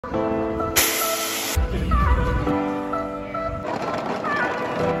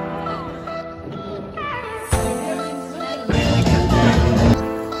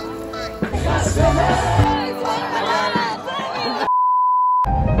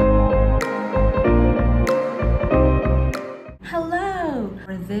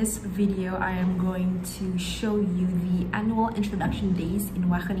For this video, I am going to show you the annual introduction days in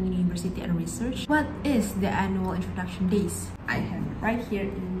Wageningen University and Research. What is the annual introduction days? I have it right here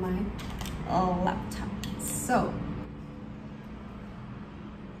in my laptop. So,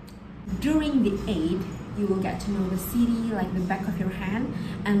 during the aid, you will get to know the city like the back of your hand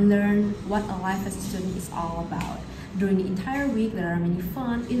and learn what a life as a student is all about. During the entire week, there are many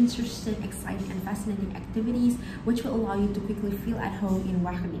fun, interesting, exciting, and fascinating activities which will allow you to quickly feel at home in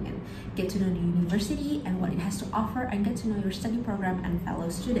Wageningen, get to know the university and what it has to offer, and get to know your study program and fellow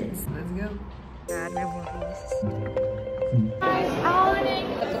students. Let's go!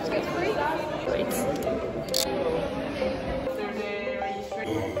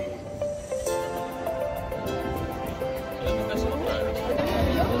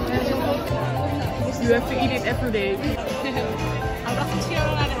 You have to eat it every day. Ik dacht misschien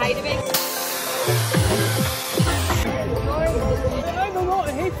ook naar de Heideweek. I don't know,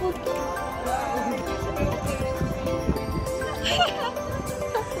 hateful.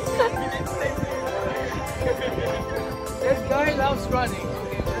 That guy loves running.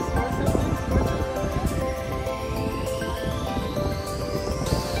 Okay,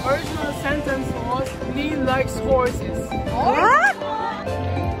 original sentence was Neil likes horses. What?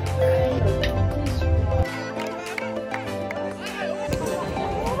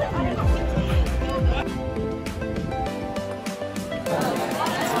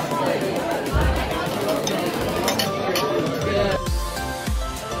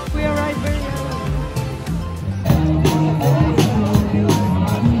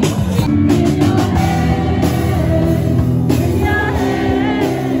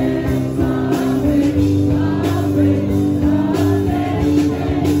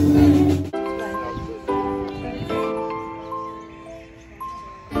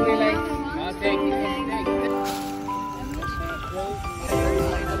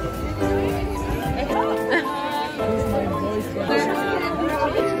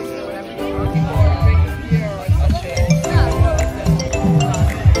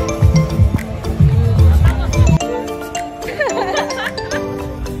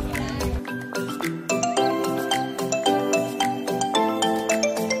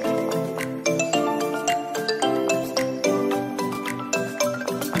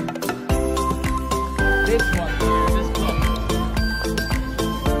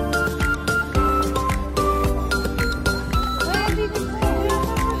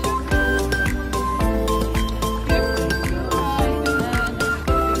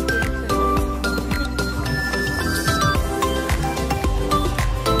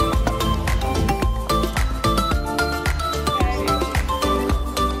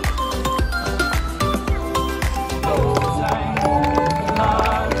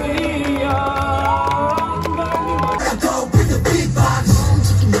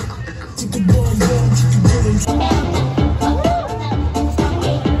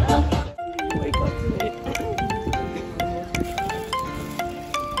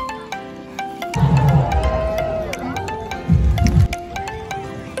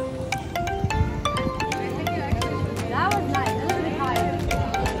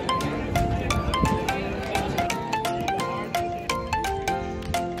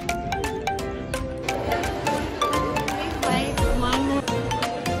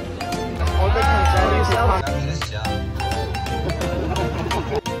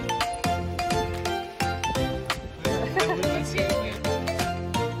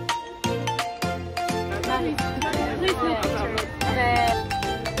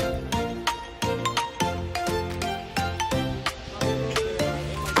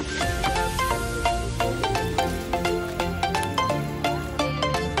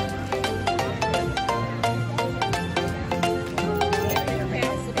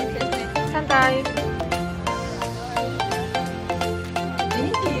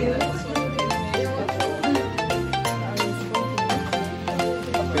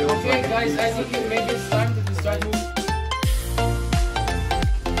 Okay guys, I think maybe it's time to start moving.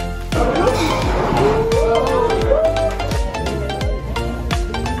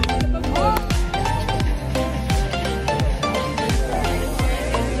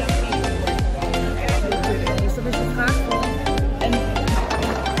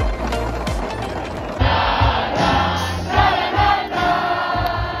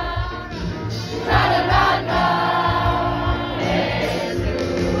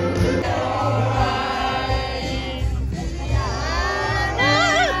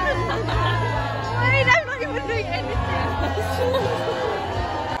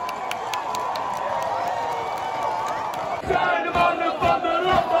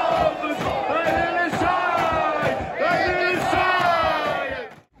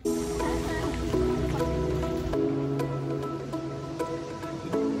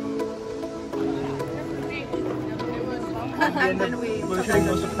 Okay,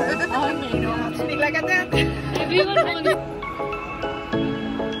 don't speak like that. Everyone only.